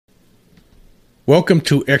Welcome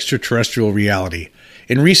to Extraterrestrial Reality.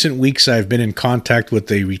 In recent weeks, I've been in contact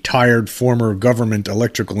with a retired former government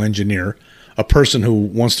electrical engineer, a person who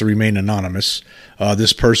wants to remain anonymous.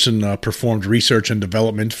 This person performed research and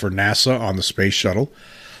development for NASA on the space shuttle,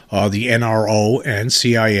 the NRO and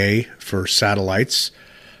CIA for satellites,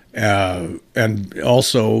 and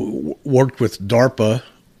also worked with DARPA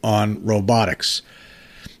on robotics.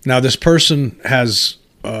 Now, this person has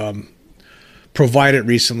provided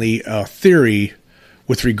recently a theory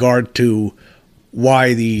with regard to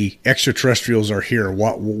why the extraterrestrials are here.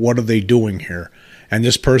 What are they doing here? And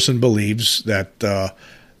this person believes that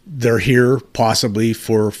they're here possibly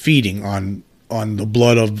for feeding on the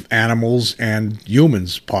blood of animals and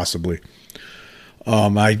humans, possibly.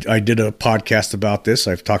 I did a podcast about this.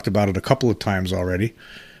 I've talked about it a couple of times already.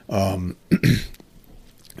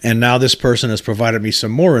 And now this person has provided me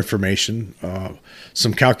some more information,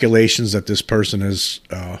 some calculations that this person has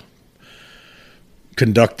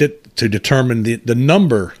conducted to determine the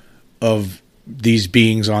number of these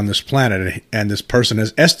beings on this planet. And this person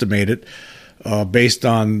has estimated, based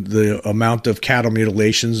on the amount of cattle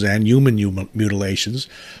mutilations and human mutilations,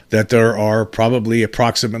 that there are probably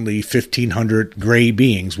approximately 1,500 gray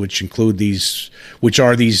beings, which include which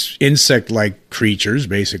are these insect-like creatures,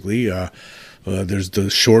 basically. There's the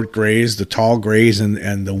short grays, the tall grays,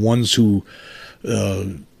 and the ones who,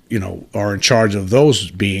 are in charge of those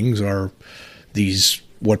beings are these,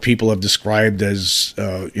 what people have described as,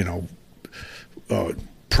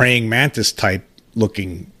 praying mantis type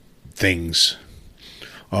looking things.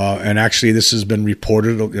 And actually, this has been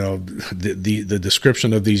reported. The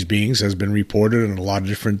description of these beings has been reported in a lot of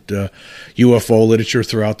different UFO literature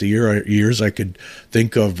throughout the years. I could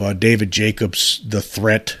think of David Jacobs' The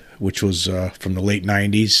Threat, which was from the late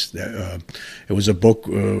 90s. It was a book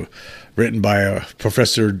written by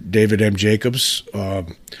Professor David M. Jacobs,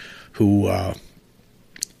 who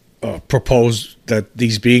proposed that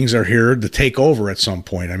these beings are here to take over at some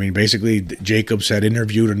point. I mean, basically, Jacobs had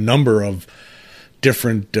interviewed a number of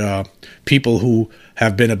different people who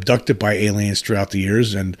have been abducted by aliens throughout the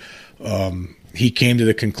years, and he came to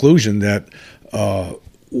the conclusion that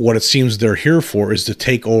what it seems they're here for is to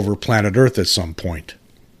take over planet Earth at some point.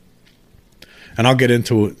 And I'll get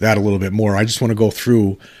into that a little bit more. I just want to go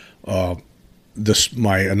through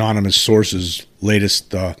my anonymous source's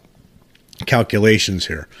latest calculations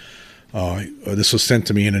here. This was sent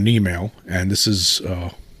to me in an email, and this is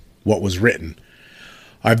what was written.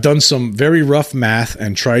 I've done some very rough math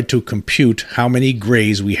and tried to compute how many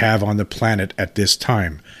grays we have on the planet at this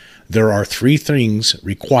time. There are three things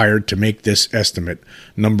required to make this estimate.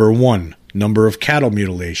 Number 1, number of cattle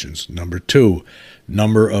mutilations. Number 2,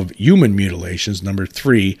 number of human mutilations. Number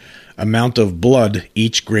 3, amount of blood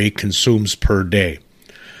each gray consumes per day.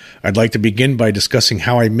 I'd like to begin by discussing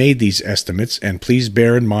how I made these estimates, and please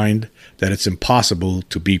bear in mind that it's impossible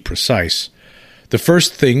to be precise. The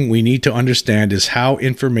first thing we need to understand is how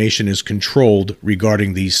information is controlled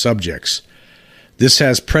regarding these subjects. This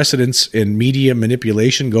has precedence in media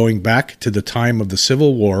manipulation going back to the time of the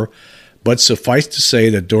Civil War, but suffice to say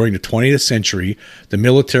that during the 20th century, the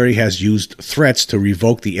military has used threats to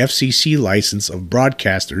revoke the FCC license of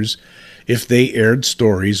broadcasters if they aired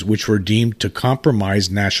stories which were deemed to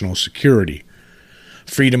compromise national security.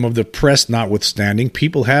 Freedom of the press notwithstanding,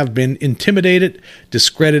 people have been intimidated,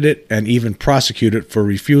 discredited, and even prosecuted for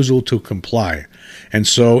refusal to comply. And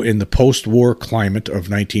so, in the post-war climate of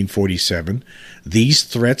 1947, these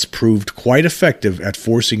threats proved quite effective at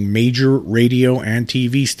forcing major radio and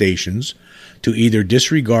TV stations to either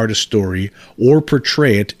disregard a story or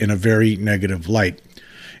portray it in a very negative light.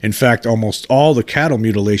 In fact, almost all the cattle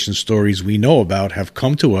mutilation stories we know about have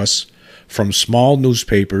come to us from small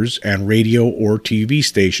newspapers and radio or TV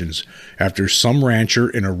stations after some rancher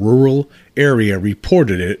in a rural area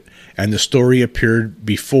reported it, and the story appeared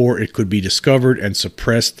before it could be discovered and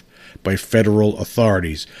suppressed by federal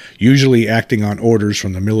authorities, usually acting on orders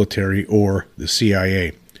from the military or the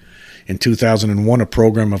CIA. In 2001, a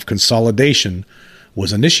program of consolidation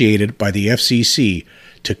was initiated by the FCC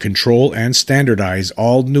to control and standardize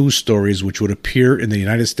all news stories which would appear in the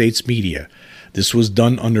United States media. This was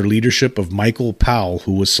done under leadership of Michael Powell,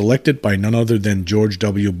 who was selected by none other than George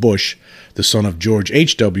W. Bush, the son of George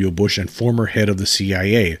H.W. Bush and former head of the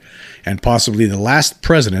CIA, and possibly the last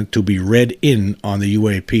president to be read in on the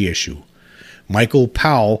UAP issue. Michael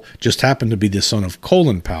Powell just happened to be the son of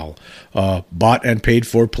Colin Powell, bought and paid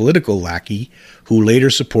for political lackey who later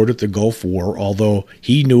supported the Gulf War, although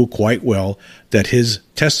he knew quite well that his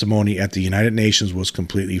testimony at the United Nations was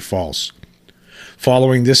completely false.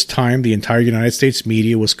 Following this time, the entire United States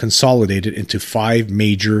media was consolidated into 5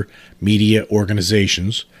 major media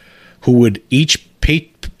organizations, who would each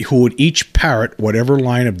parrot whatever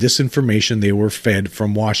line of disinformation they were fed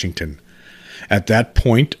from Washington. At that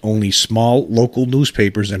point, only small local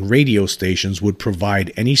newspapers and radio stations would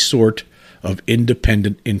provide any sort of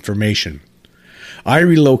independent information. I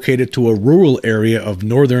relocated to a rural area of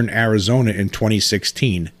northern Arizona in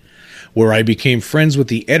 2016, where I became friends with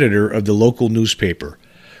the editor of the local newspaper.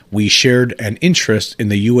 We shared an interest in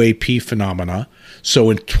the UAP phenomena, so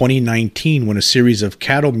in 2019, when a series of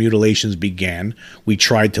cattle mutilations began, we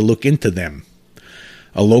tried to look into them.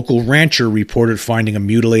 A local rancher reported finding a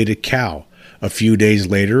mutilated cow. A few days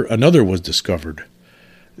later, another was discovered.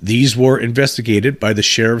 These were investigated by the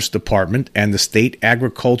Sheriff's Department and the State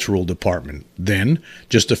Agricultural Department. Then,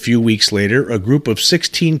 just a few weeks later, a group of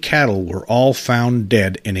 16 cattle were all found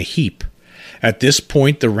dead in a heap. At this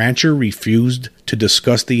point, the rancher refused to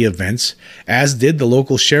discuss the events, as did the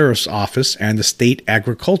local sheriff's office and the state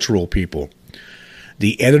agricultural people.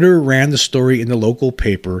 The editor ran the story in the local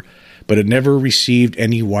paper, but it never received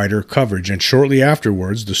any wider coverage, and shortly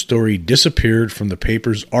afterwards, the story disappeared from the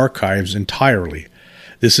paper's archives entirely.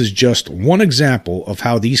 This is just one example of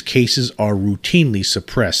how these cases are routinely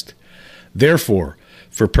suppressed. Therefore,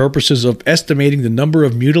 for purposes of estimating the number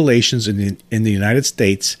of mutilations in the United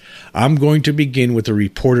States, I'm going to begin with a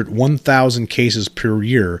reported 1,000 cases per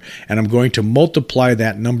year, and I'm going to multiply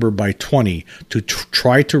that number by 20 to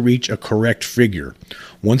try to reach a correct figure.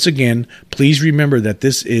 Once again, please remember that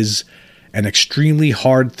this is an extremely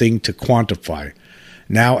hard thing to quantify.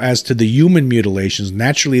 Now, as to the human mutilations,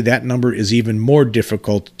 naturally that number is even more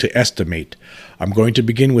difficult to estimate. I'm going to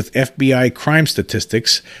begin with FBI crime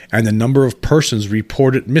statistics and the number of persons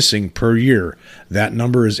reported missing per year. That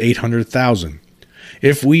number is 800,000.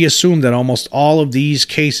 If we assume that almost all of these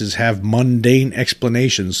cases have mundane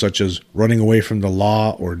explanations, such as running away from the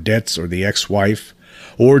law or debts or the ex-wife,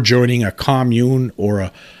 or joining a commune or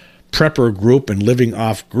a prepper group and living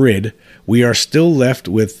off-grid, we are still left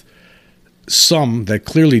with some that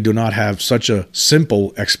clearly do not have such a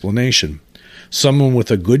simple explanation. Someone with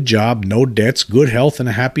a good job, no debts, good health, and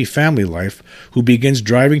a happy family life who begins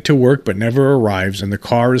driving to work but never arrives, and the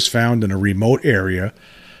car is found in a remote area,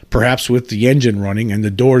 perhaps with the engine running and the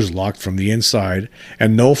doors locked from the inside,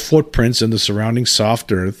 and no footprints in the surrounding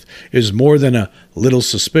soft earth, is more than a little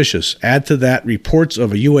suspicious. Add to that reports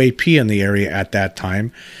of a UAP in the area at that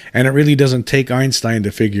time, and it really doesn't take Einstein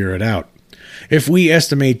to figure it out. If we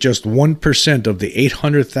estimate just 1% of the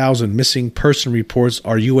 800,000 missing person reports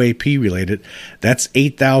are UAP related, that's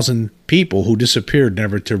 8,000 people who disappeared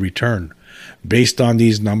never to return. Based on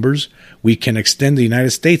these numbers, we can extend the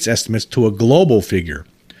United States estimates to a global figure.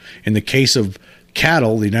 In the case of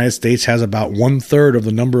cattle, the United States has about 1/3 of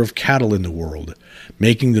the number of cattle in the world,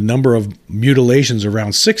 making the number of mutilations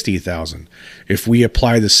around 60,000. If we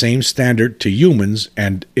apply the same standard to humans,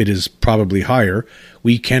 and it is probably higher,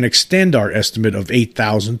 we can extend our estimate of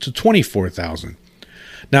 8,000 to 24,000.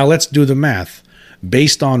 Now let's do the math.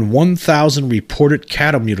 Based on 1,000 reported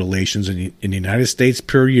cattle mutilations in the United States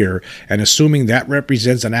per year, and assuming that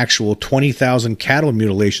represents an actual 20,000 cattle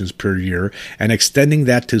mutilations per year, and extending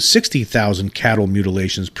that to 60,000 cattle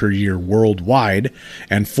mutilations per year worldwide,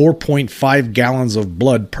 and 4.5 gallons of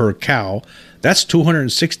blood per cow, that's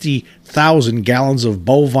 260,000 gallons of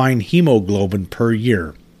bovine hemoglobin per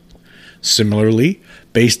year. Similarly,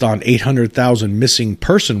 based on 800,000 missing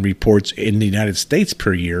person reports in the United States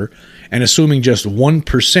per year, and assuming just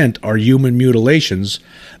 1% are human mutilations,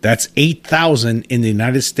 that's 8,000 in the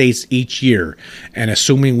United States each year. And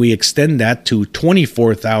assuming we extend that to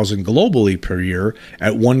 24,000 globally per year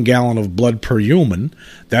at 1 gallon of blood per human,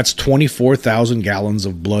 that's 24,000 gallons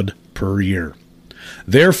of blood per year.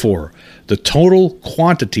 Therefore, the total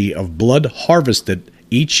quantity of blood harvested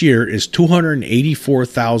each year is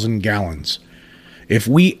 284,000 gallons. If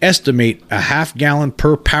we estimate a half gallon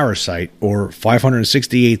per parasite, or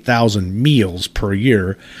 568,000 meals per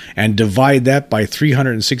year, and divide that by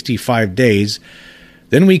 365 days,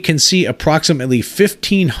 then we can see approximately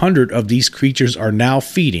 1,500 of these creatures are now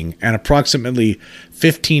feeding, and approximately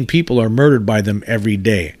 15 people are murdered by them every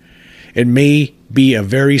day. It may be a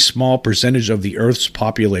very small percentage of the Earth's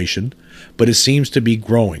population, but it seems to be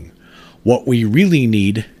growing. What we really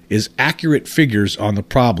need is accurate figures on the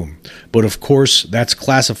problem, but of course that's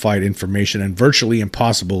classified information and virtually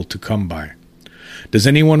impossible to come by. Does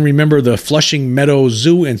anyone remember the Flushing Meadows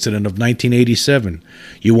Zoo incident of 1987?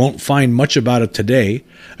 You won't find much about it today.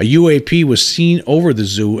 A UAP was seen over the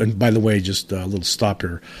zoo, and by the way, just a little stop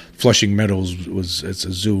here. Flushing Meadows it's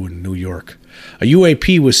a zoo in New York. A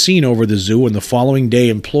UAP was seen over the zoo, and the following day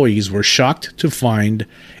employees were shocked to find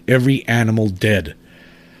every animal dead.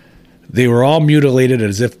 They were all mutilated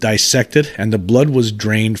as if dissected, and the blood was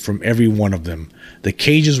drained from every one of them. The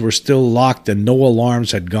cages were still locked and no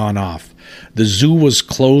alarms had gone off. The zoo was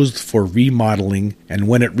closed for remodeling, and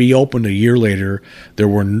when it reopened a year later, there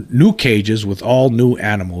were new cages with all new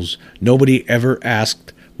animals. Nobody ever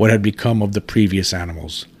asked what had become of the previous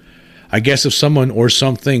animals. I guess if someone or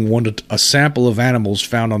something wanted a sample of animals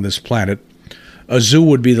found on this planet, a zoo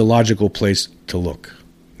would be the logical place to look.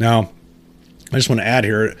 Now, I just want to add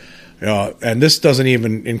here, and this doesn't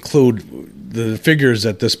even include the figures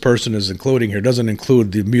that this person is including here, doesn't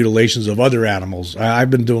include the mutilations of other animals. I've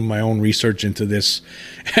been doing my own research into this,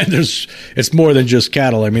 and it's more than just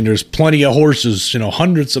cattle. I mean, there's plenty of horses,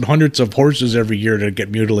 hundreds and hundreds of horses every year that get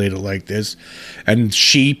mutilated like this, and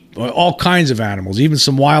sheep, all kinds of animals. Even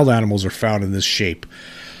some wild animals are found in this shape.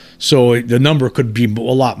 So the number could be a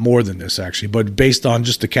lot more than this, actually. But based on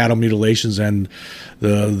just the cattle mutilations and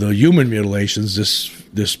the human mutilations,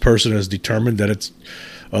 this person has determined that it's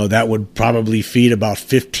that would probably feed about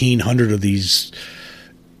 1,500 of these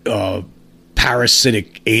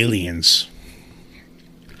parasitic aliens.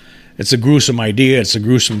 It's a gruesome idea. It's a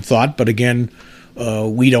gruesome thought. But again,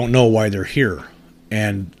 we don't know why they're here.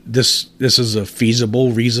 And this is a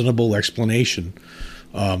feasible, reasonable explanation.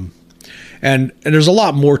 And there's a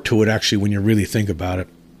lot more to it, actually, when you really think about it.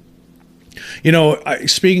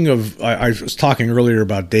 Speaking of, I was talking earlier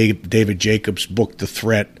about David Jacobs' book, The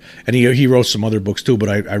Threat, and he wrote some other books too, but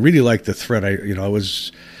I really like The Threat.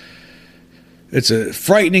 It's a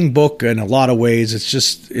frightening book in a lot of ways. It's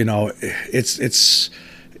just,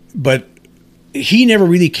 but he never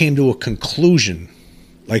really came to a conclusion.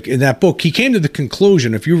 Like in that book, he came to the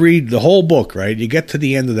conclusion, if you read the whole book, right, you get to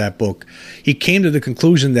the end of that book, he came to the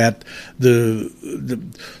conclusion that the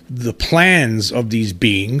plans of these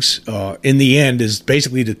beings, in the end, is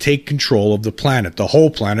basically to take control of the planet, the whole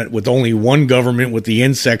planet, with only one government, with the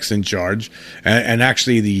insects in charge, and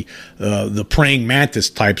actually the praying mantis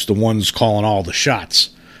types, the ones calling all the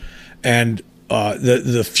shots. And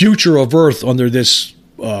the future of Earth under this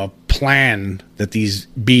plan that these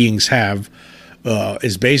beings have,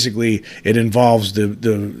 is basically, it involves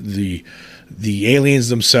the aliens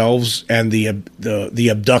themselves and the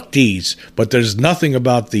abductees, but there's nothing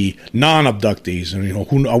about the non-abductees.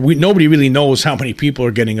 And nobody really knows how many people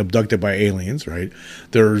are getting abducted by aliens, right?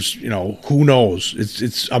 There's who knows?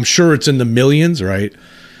 It's I'm sure it's in the millions, right?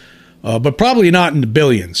 But probably not in the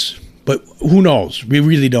billions. But who knows? We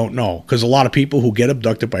really don't know, because a lot of people who get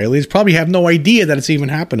abducted by aliens probably have no idea that it's even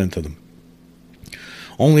happening to them.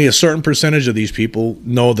 Only a certain percentage of these people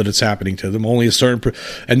know that it's happening to them. Only a certain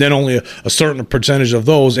percentage of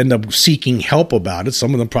those end up seeking help about it.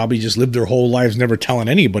 Some of them probably just live their whole lives never telling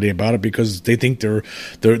anybody about it because they think they're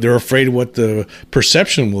afraid of what the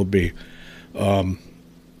perception will be. You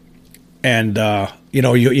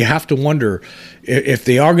have to wonder if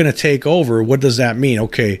they are going to take over. What does that mean?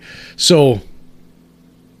 Okay, so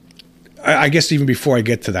I guess even before I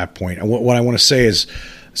get to that point, what I want to say is,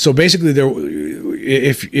 so basically,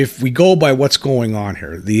 if we go by what's going on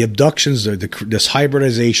here, the abductions, this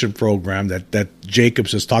hybridization program that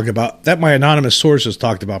Jacobs has talked about, that my anonymous source has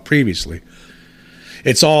talked about previously,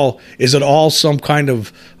 is it all some kind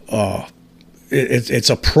of, it's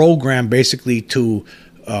a program basically to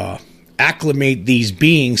acclimate these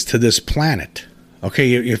beings to this planet.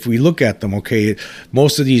 Okay, if we look at them, okay,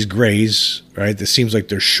 most of these grays, right, it seems like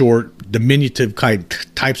they're short, diminutive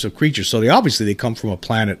types of creatures. So they come from a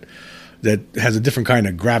planet that has a different kind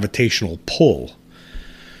of gravitational pull.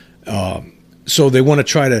 So they want to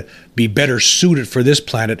try to be better suited for this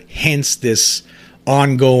planet, hence this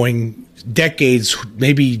ongoing, decades,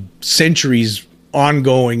 maybe centuries,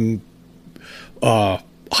 ongoing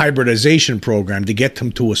hybridization program to get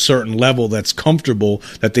them to a certain level that's comfortable,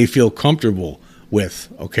 that they feel comfortable with,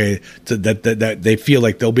 okay, that they feel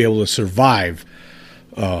like they'll be able to survive.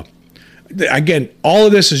 Again, all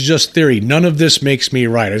of this is just theory. None of this makes me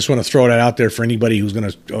right. I just want to throw that out there for anybody who's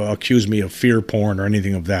going to accuse me of fear porn or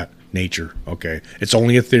anything of that nature, okay? It's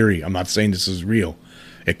only a theory. I'm not saying this is real.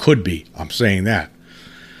 It could be. I'm saying that.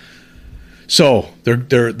 So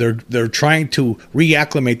they're trying to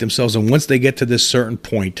reacclimate themselves, and once they get to this certain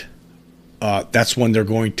point, that's when they're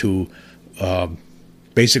going to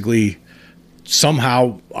basically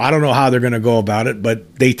somehow, I don't know how they're going to go about it,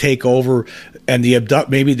 but they take over, and the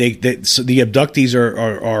abductees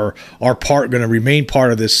are going to remain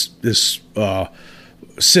part of this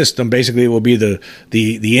system. Basically, it will be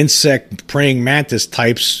the insect praying mantis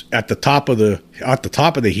types at the top of the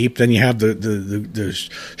heap. Then you have the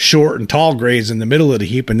short and tall grays in the middle of the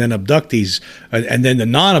heap, and then abductees, and then the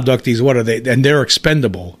non-abductees. What are they? And they're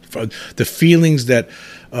expendable. For the feelings that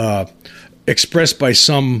expressed by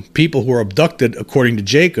some people who were abducted, according to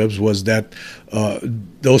Jacobs, was that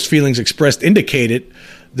those feelings expressed indicated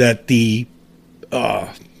that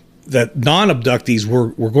that non-abductees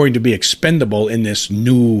were going to be expendable in this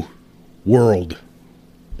new world.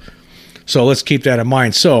 So let's keep that in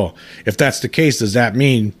mind. So if that's the case, does that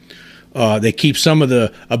mean they keep some of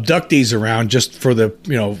the abductees around just for the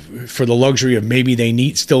luxury of maybe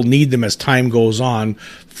they still need them as time goes on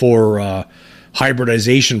for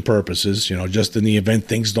hybridization purposes, just in the event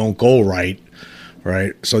things don't go right?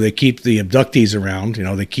 So they keep the abductees around,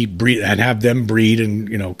 they keep breed and have them breed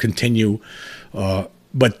and, continue.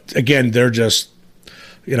 But again, they're just,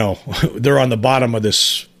 they're on the bottom of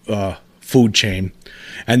this food chain.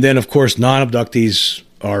 And then, of course, non-abductees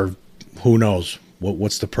are, who knows,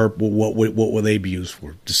 what's the what will they be used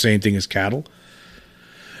for? The same thing as cattle.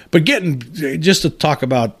 But just to talk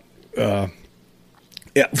about,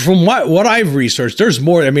 from what I've researched, there's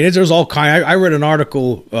more. I mean, there's all kind. I read an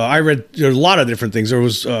article. There's a lot of different things. There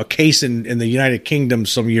was a case in the United Kingdom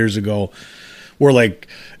some years ago where, like,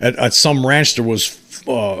 at some ranch there was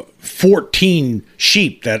 14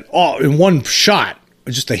 sheep that all in one shot,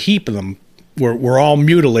 just a heap of them, were all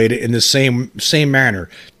mutilated in the same manner.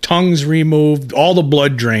 Tongues removed, all the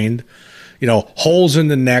blood drained, holes in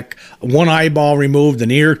the neck, one eyeball removed,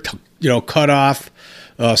 an ear cut off,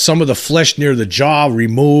 some of the flesh near the jaw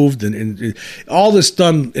removed, and all this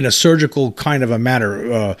done in a surgical kind of a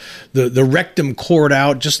manner. The rectum cored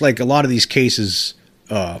out, just like a lot of these cases.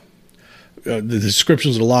 The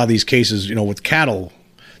descriptions of a lot of these cases, with cattle,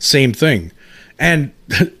 same thing, and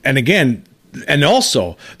again. And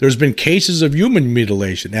also, there's been cases of human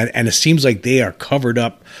mutilation, and it seems like they are covered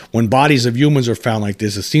up. When bodies of humans are found like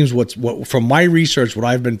this, it seems what from my research, what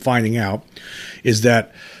I've been finding out is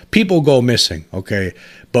that people go missing, okay?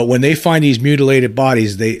 But when they find these mutilated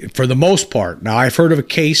bodies, for the most part, now I've heard of a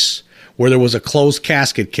case where there was a closed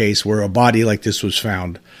casket case where a body like this was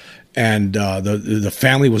found, and the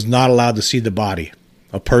family was not allowed to see the body.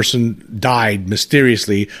 A person died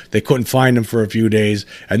mysteriously. They couldn't find him for a few days,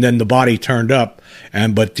 and then the body turned up.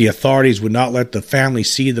 But the authorities would not let the family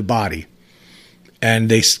see the body, and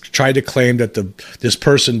they tried to claim that this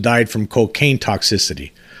person died from cocaine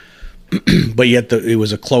toxicity, but yet it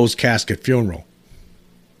was a closed casket funeral.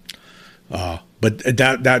 But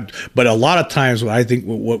a lot of times, what I think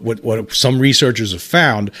what some researchers have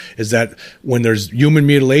found is that when there's human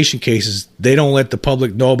mutilation cases, they don't let the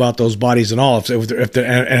public know about those bodies at all.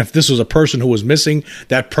 If this was a person who was missing,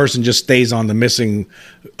 that person just stays on the missing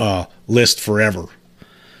list forever.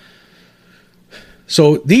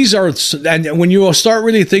 So these are, and when you start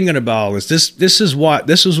really thinking about this is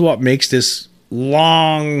what makes this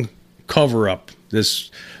long cover up, this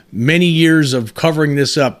many years of covering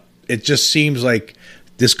this up. It just seems like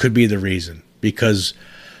this could be the reason, because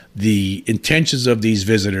the intentions of these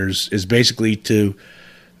visitors is basically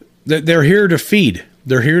they're here to feed.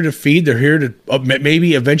 They're here to feed. They're here to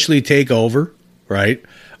maybe eventually take over, right?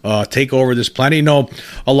 Take over this planet.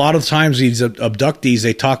 A lot of times these abductees,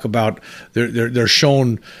 they talk about, they're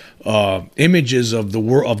shown images of the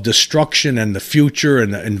world, of destruction and the future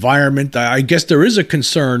and the environment. I guess there is a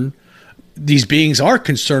concern. These beings are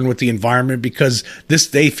concerned with the environment because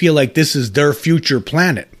they feel like this is their future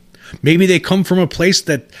planet. Maybe they come from a place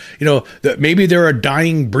that maybe they're a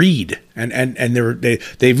dying breed, and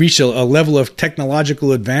they've reached a level of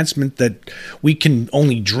technological advancement that we can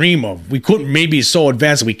only dream of. We couldn't, maybe so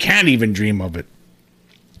advanced that we can't even dream of it.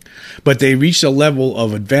 But they reached a level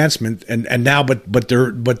of advancement, and now but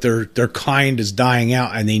their kind is dying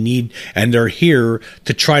out, and they're here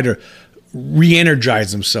to try to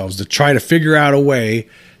re-energize themselves, to try to figure out a way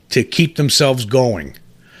to keep themselves going.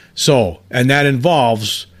 So, and that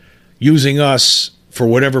involves using us for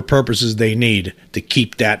whatever purposes they need to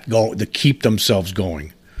keep themselves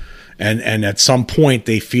going. And at some point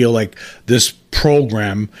they feel like this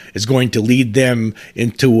program is going to lead them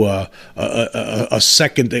into a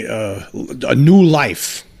new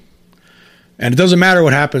life. And it doesn't matter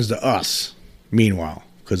what happens to us, meanwhile,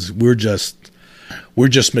 because we're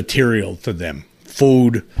just material to them.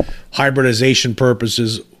 Food, hybridization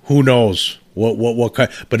purposes, who knows what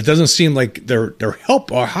kind. But it doesn't seem like they're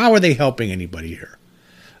help. Or how are they helping anybody here?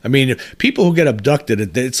 I mean, people who get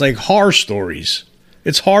abducted, it's like horror stories.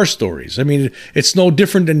 It's horror stories. I mean, it's no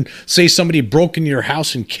different than, say, somebody broke into your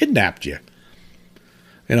house and kidnapped you.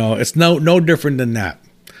 It's no different than that.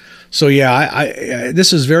 So yeah, I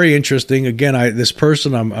this is very interesting. Again, this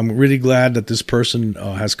person, I'm really glad that this person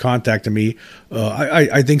has contacted me.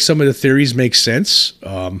 I think some of the theories make sense,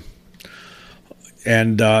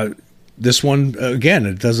 and this one, again,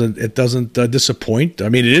 it doesn't disappoint. I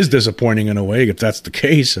mean, it is disappointing in a way if that's the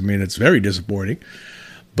case. I mean, it's very disappointing.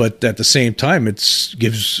 But at the same time, it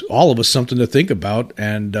gives all of us something to think about,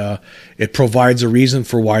 and it provides a reason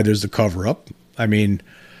for why there's the cover-up. I mean,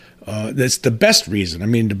 that's the best reason. I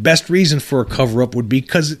mean, the best reason for a cover-up would be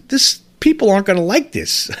because people aren't going to like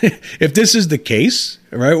this. If this is the case,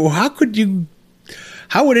 right? Well,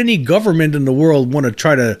 how would any government in the world want to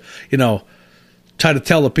try to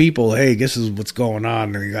tell the people, hey, this is what's going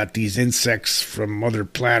on. And you got these insects from other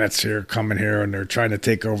planets here coming here, and they're trying to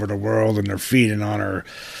take over the world, and they're feeding on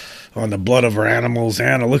the blood of our animals,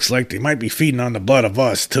 and it looks like they might be feeding on the blood of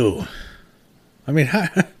us too. I mean,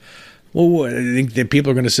 well, I think that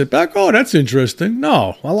people are going to sit back, oh, that's interesting.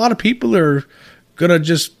 No, a lot of people are going to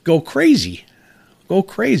just go crazy,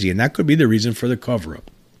 and that could be the reason for the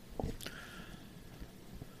cover-up.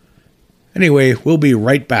 Anyway, we'll be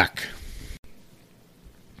right back.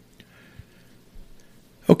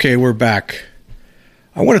 Okay, we're back.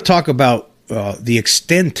 I want to talk about the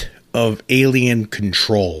extent of alien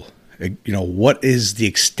control. What is the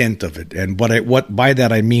extent of it? And what by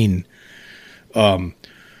that I mean,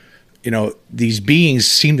 these beings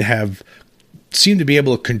seem to be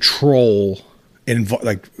able to control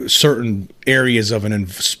certain areas of a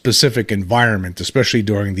specific environment, especially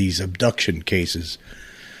during these abduction cases.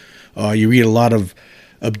 You read a lot of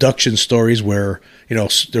abduction stories where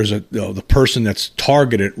there's the person that's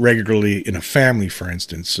targeted regularly in a family, for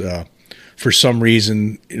instance. For some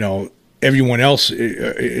reason, everyone else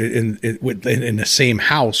in the same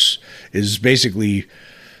house is basically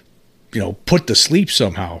put to sleep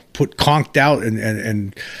somehow, conked out,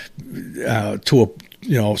 and so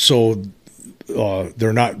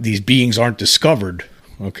they're not, these beings aren't discovered,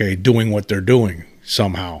 okay, doing what they're doing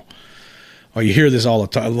somehow. You hear this all the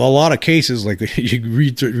time. A lot of cases, like you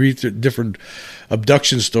read different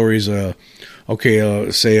abduction stories.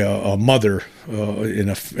 Say a mother in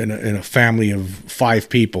a family of 5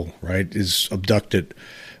 people, right, is abducted,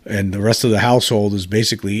 and the rest of the household is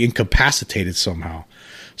basically incapacitated somehow.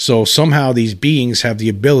 So somehow these beings have the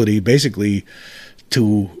ability, basically,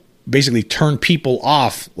 to turn people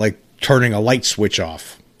off, like turning a light switch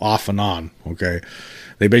off and on. Okay.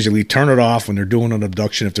 They basically turn it off when they're doing an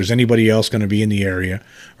abduction. If there's anybody else going to be in the area,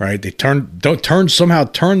 right? They turn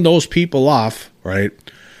those people off, right?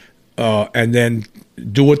 And then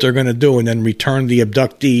do what they're going to do, and then return the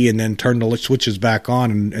abductee, and then turn the switches back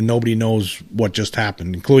on, and nobody knows what just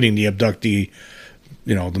happened, including the abductee,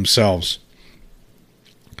 themselves.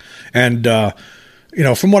 And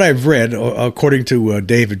from what I've read, according to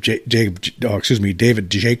David Jacobs,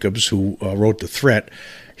 who wrote The Threat,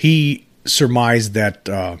 he surmised that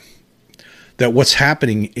what's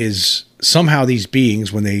happening is somehow these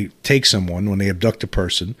beings, when they take someone, when they abduct a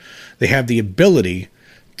person, they have the ability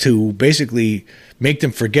to basically make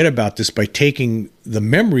them forget about this by taking the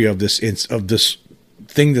memory of this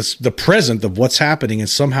thing, that's the present of what's happening, and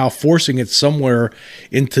somehow forcing it somewhere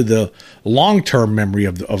into the long-term memory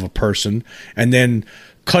of a person, and then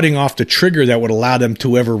cutting off the trigger that would allow them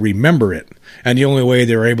to ever remember it. And the only way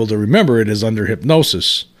they're able to remember it is under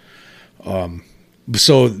hypnosis.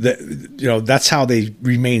 So that's how they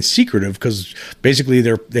remain secretive, because basically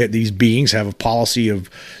these beings have a policy of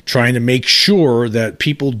trying to make sure that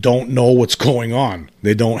people don't know what's going on.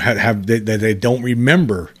 They don't they don't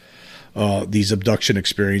remember these abduction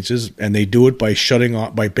experiences, and they do it by shutting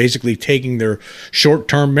off, by basically taking their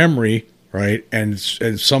short-term memory, right, and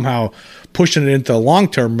somehow pushing it into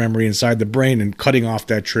long-term memory inside the brain and cutting off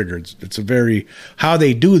that trigger. How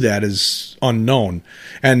they do that is unknown.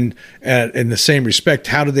 And in the same respect,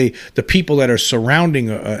 how do the people that are surrounding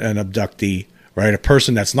an abductee, right, a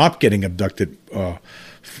person that's not getting abducted,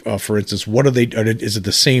 for instance, is it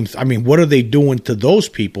the same? I mean, what are they doing to those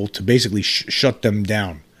people to basically shut them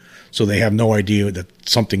down, so they have no idea that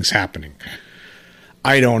something's happening?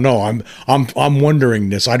 I don't know. I'm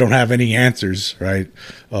wondering this. I don't have any answers, right?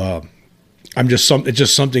 It's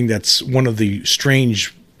just something that's one of the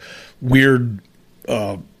strange, weird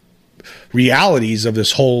realities of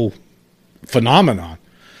this whole phenomenon,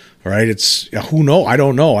 right? It's who knows? I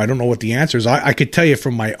don't know. I don't know what the answer is. I could tell you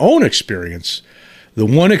from my own experience, the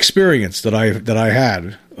one experience that I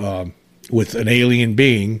had with an alien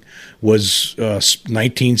being was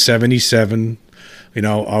 1977.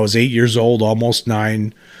 I was 8 years old, almost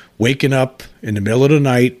 9, waking up in the middle of the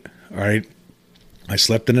night. All right, I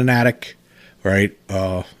slept in an attic, right,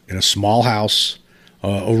 in a small house,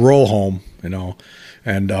 a row home,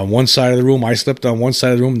 and on one side of the room, I slept on one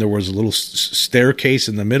side of the room. There was a little staircase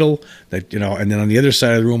in the middle that, and then on the other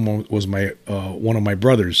side of the room was my one of my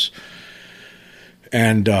brothers.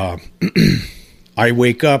 And I I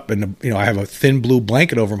wake up and, I have a thin blue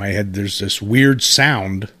blanket over my head. There's this weird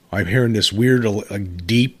sound. I'm hearing this weird,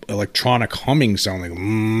 deep electronic humming sound, like,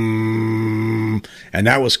 and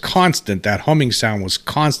that was constant. That humming sound was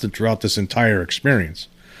constant throughout this entire experience,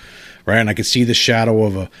 right? And I could see the shadow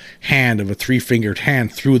of a three-fingered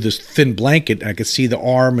hand through this thin blanket, and I could see the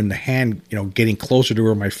arm and the hand, getting closer to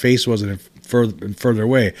where my face was and further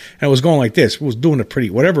away. And it was going like this. It was doing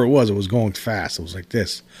whatever it was going fast. It was like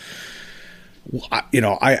this.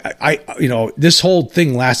 This whole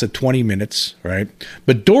thing lasted 20 minutes, right?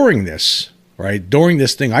 But during this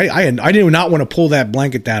thing, I did not want to pull that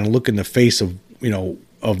blanket down and look in the face of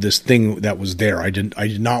this thing that was there. I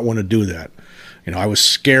did not want to do that. I was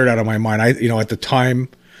scared out of my mind. At the time,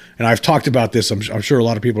 and I've talked about this, I'm sure a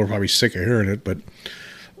lot of people are probably sick of hearing it, but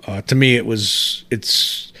to me,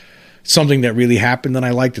 it's something that really happened, and I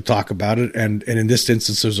like to talk about it. And in this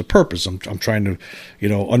instance, there's a purpose. I'm trying to,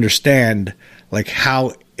 understand like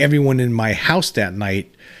how everyone in my house that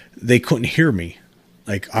night, they couldn't hear me.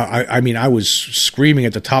 Like, I mean, I was screaming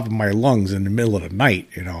at the top of my lungs in the middle of the night,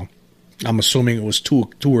 I'm assuming it was 2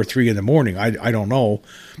 or 3 in the morning. I don't know,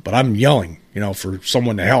 but I'm yelling, for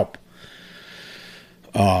someone to help.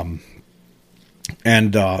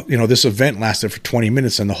 This event lasted for 20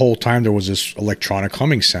 minutes, and the whole time there was this electronic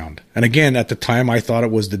humming sound. And again, at the time, I thought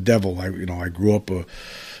it was the devil. I grew up,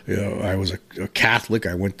 I was a Catholic.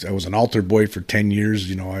 I was an altar boy for 10 years.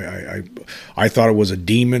 I thought it was a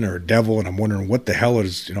demon or a devil, and I'm wondering what the hell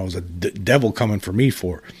is a devil coming for me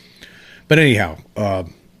for. But anyhow,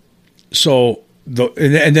 and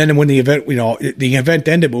then when the event, the event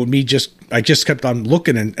ended with me I just kept on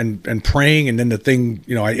looking and praying, and then the thing,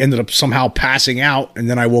 I ended up somehow passing out, and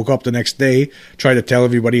then I woke up the next day, tried to tell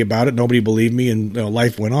everybody about it. Nobody believed me, and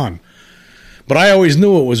life went on. But I always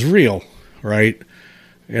knew it was real, right?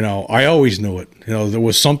 I always knew it. There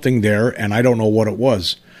was something there, and I don't know what it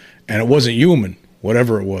was, and it wasn't human,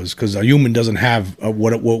 whatever it was, because a human doesn't have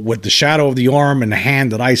what the shadow of the arm and the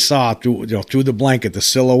hand that I saw through the blanket, the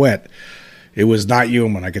silhouette. It was not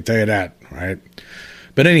human, I can tell you that, right?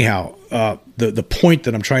 But anyhow, the point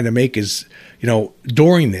that I'm trying to make is,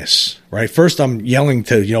 during this, right? First, I'm yelling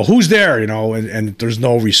to, who's there, and there's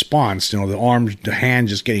no response. The hand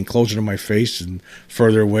just getting closer to my face and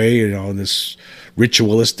further away, this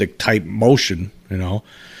ritualistic type motion,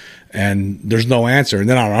 and there's no answer. And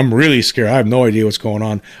then I'm really scared. I have no idea what's going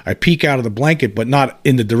on. I peek out of the blanket, but not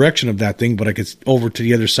in the direction of that thing, but I get over to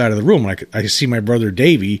the other side of the room. And I see my brother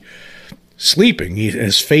Davey sleeping.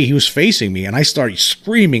 He was facing me, and I started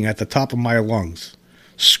screaming at the top of my lungs,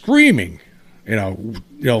 screaming,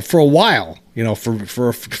 for a while, for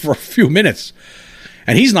a few minutes,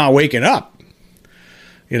 and he's not waking up,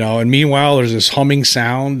 and meanwhile there's this humming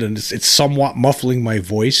sound, and it's somewhat muffling my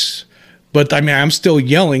voice, but I mean, I'm still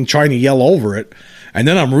yelling, trying to yell over it, and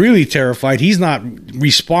then I'm really terrified. He's not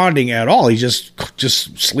responding at all. He's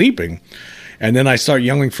just sleeping. And then I start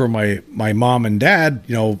yelling for my mom and dad,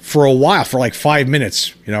 for a while, for like 5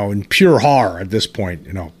 minutes, in pure horror at this point,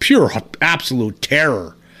 pure absolute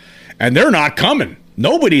terror. And they're not coming.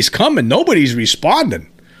 Nobody's coming. Nobody's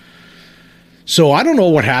responding. So I don't know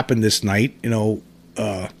what happened this night, but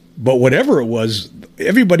whatever it was,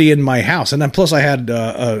 everybody in my house, and then plus I had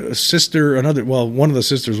a sister, one of the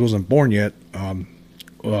sisters wasn't born yet, but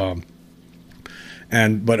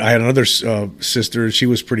I had another sister. She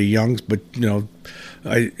was pretty young, but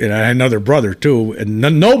I had another brother too. And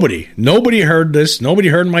nobody heard this. Nobody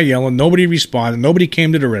heard my yelling. Nobody responded. Nobody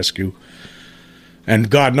came to the rescue. And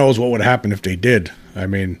God knows what would happen if they did. I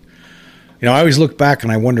mean, I always look back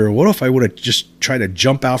and I wonder, what if I would have just tried to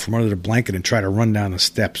jump out from under the blanket and try to run down the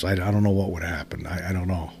steps? I don't know what would have happened. I don't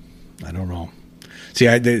know. See,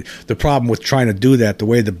 the problem with trying to do that, the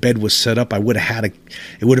way the bed was set up, it would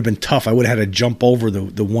have been tough. I would have had to jump over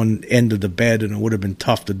the one end of the bed, and it would have been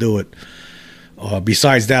tough to do it.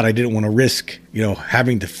 Besides that, I didn't want to risk,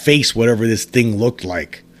 having to face whatever this thing looked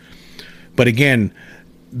like. But again,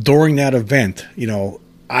 during that event,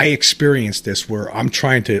 I experienced this where I'm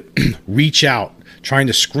trying to reach out, trying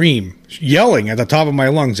to scream, yelling at the top of my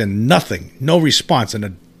lungs, and nothing, no response in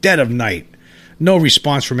the dead of night. No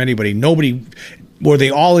response from anybody. Nobody. Were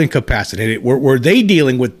they all incapacitated? Were they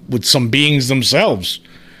dealing with some beings themselves?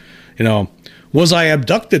 Was I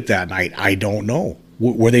abducted that night? I don't know.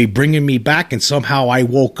 Were they bringing me back, and somehow I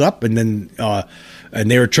woke up, and then and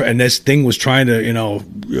they were and this thing was trying to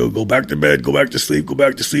go back to bed, go back to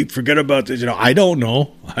sleep, forget about this. I don't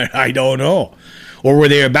know. I don't know. Or were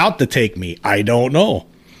they about to take me? I don't know.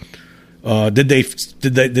 Did they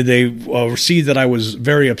see that I was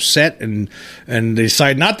very upset and they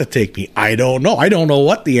decide not to take me? I don't know. I don't know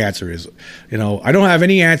what the answer is. I don't have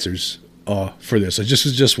any answers. for this. It just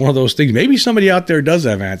is just one of those things. Maybe somebody out there does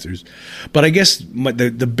have answers, but I guess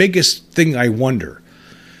the biggest thing I wonder,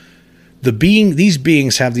 these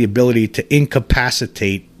beings have the ability to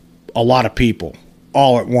incapacitate a lot of people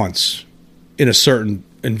all at once in a certain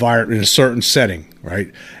environment, in a certain setting,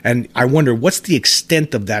 right? And I wonder, what's the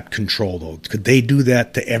extent of that control, though? Could they do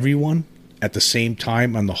that to everyone at the same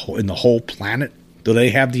time in the whole planet? Do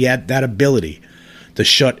they have that ability to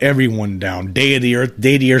shut everyone down, day the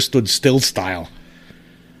earth stood still style?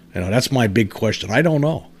 That's my big question. I don't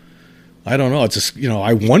know. It's just,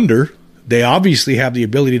 I wonder. They obviously have the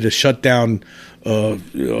ability to shut down a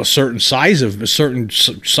certain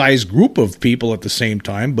size group of people at the same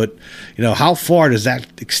time, but how far does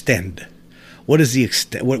that extend? What is the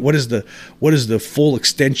extent? What is the full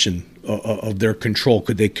extension of their control?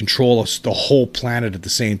 Could they control the whole planet at the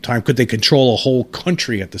same time? Could they control a whole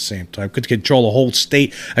country at the same time? Could they control a whole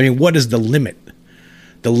state? I mean, what is the limit?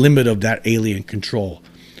 The limit of that alien control?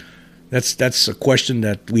 That's a question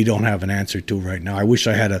that we don't have an answer to right now. I wish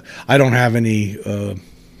I had I don't have any.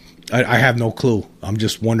 I have no clue. I'm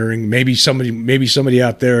just wondering. Maybe somebody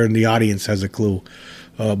out there in the audience has a clue,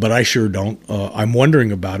 but I sure don't. I'm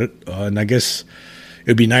wondering about it, and I guess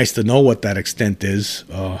it'd be nice to know what that extent is.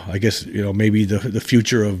 I guess maybe the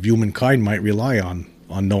future of humankind might rely on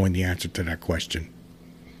knowing the answer to that question.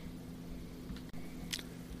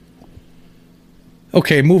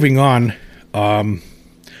 Okay, moving on.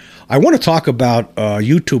 I want to talk about a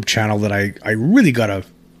YouTube channel that I really gotta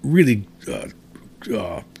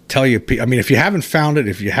tell you. I mean, if you haven't found it,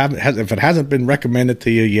 if it hasn't been recommended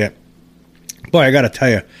to you yet, boy, I gotta tell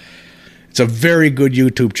you, it's a very good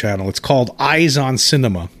YouTube channel. It's called Eyes on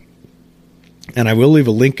Cinema, and I will leave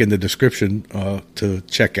a link in the description to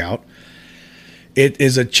check out. It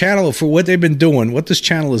is a channel for what they've been doing. What this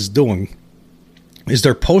channel is doing is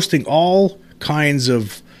they're posting all kinds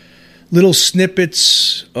of little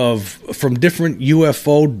snippets from different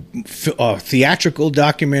UFO theatrical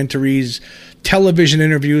documentaries, television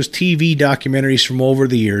interviews, TV documentaries from over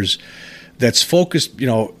the years that's focused,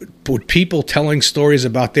 with people telling stories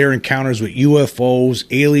about their encounters with UFOs,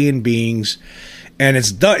 alien beings. And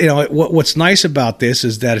it's done, what's nice about this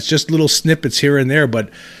is that it's just little snippets here and there, but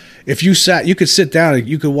if you could sit down and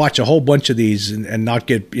you could watch a whole bunch of these and not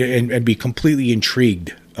get and be completely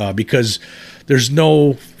intrigued because there's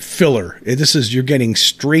no filler. You're getting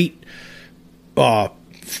straight,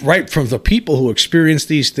 right from the people who experience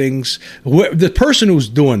these things. The person who's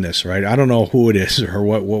doing this, right? I don't know who it is or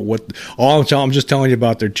what. I'm just telling you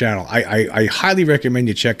about their channel. I highly recommend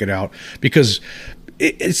you check it out because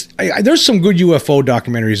there's some good UFO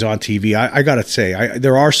documentaries on TV. I gotta say,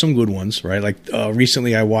 there are some good ones, right? Like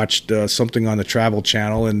recently, I watched something on the Travel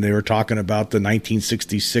Channel, and they were talking about the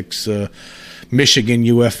 1966 Michigan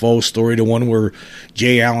UFO story, the one where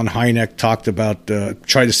J. Allen Hynek talked about,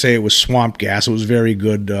 tried to say it was swamp gas. It was very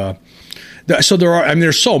good. So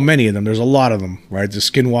there's so many of them. There's a lot of them, right? The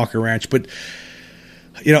Skinwalker Ranch, but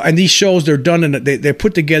and these shows, they're done they're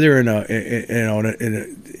put together the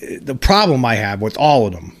problem I have with all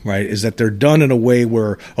of them, right, is that they're done in a way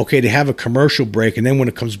where, okay, they have a commercial break, and then when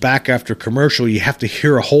it comes back after commercial, you have to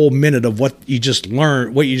hear a whole minute of what you just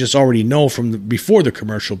learned, what you just already know from before the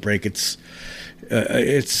commercial break.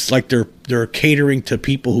 It's like they're catering to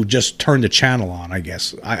people who just turned the channel on, I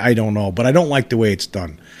guess. I don't know, but I don't like the way it's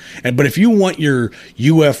done. But if you want your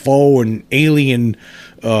UFO and alien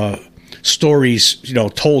stories,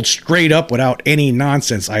 told straight up without any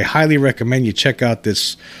nonsense, I highly recommend you check out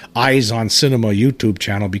this Eyes on Cinema YouTube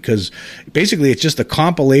channel, because basically it's just a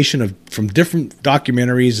compilation from different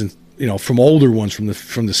documentaries and from older ones from the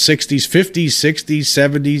 60s, 50s, 60s,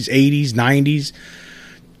 70s, 80s, 90s.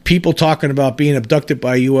 People talking about being abducted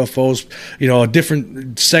by UFOs. A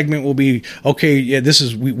different segment will be, okay, yeah,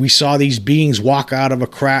 we saw these beings walk out of a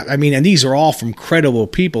craft. I mean, and these are all from credible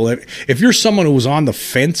people. If you're someone who was on the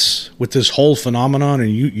fence with this whole phenomenon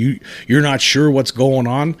and you're not sure what's going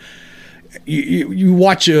on, you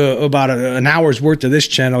watch about an hour's worth of this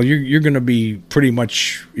channel, you're going to be pretty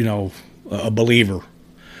much, a believer.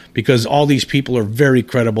 Because all these people are very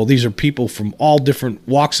credible. These are people from all different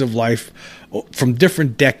walks of life, from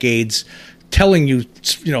different decades, telling you,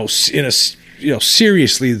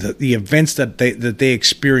 seriously the events that they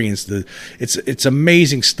experienced. It's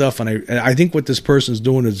amazing stuff, and I think what this person's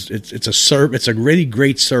doing is it's a really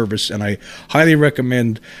great service, and I highly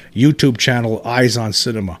recommend YouTube channel Eyes on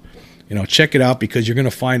Cinema. Check it out, because you're going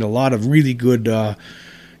to find a lot of really good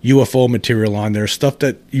UFO material on there, stuff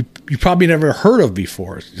that you probably never heard of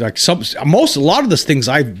before. Like a lot of the things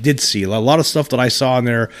I did see, a lot of stuff that I saw in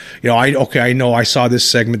there. I know I saw this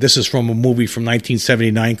segment. This is from a movie from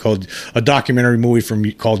 1979 called a documentary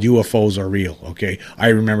movie called UFOs Are Real. Okay, I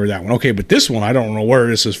remember that one. Okay, but this one I don't know where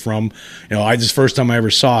this is from. This first time I ever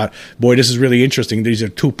saw it. Boy, this is really interesting. These are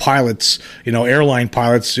two pilots, airline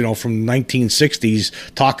pilots, from 1960s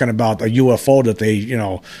talking about a UFO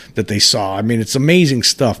that they saw. I mean, it's amazing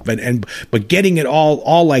stuff. But getting it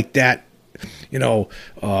all like that,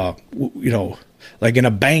 like in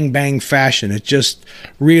a bang bang fashion, it just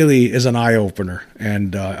really is an eye opener.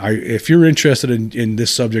 And if you're interested in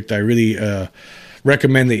this subject, I really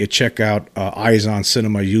recommend that you check out Eyes on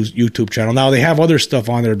Cinema YouTube channel. Now they have other stuff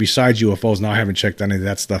on there besides UFOs. Now I haven't checked any of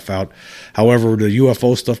that stuff out. However, the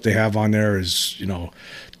UFO stuff they have on there is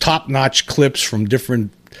top notch clips from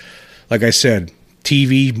different, like I said,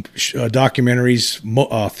 TV documentaries,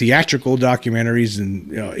 theatrical documentaries,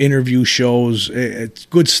 and interview shows. It's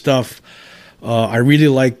good stuff. I really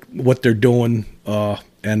like what they're doing,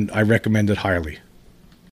 and I recommend it highly.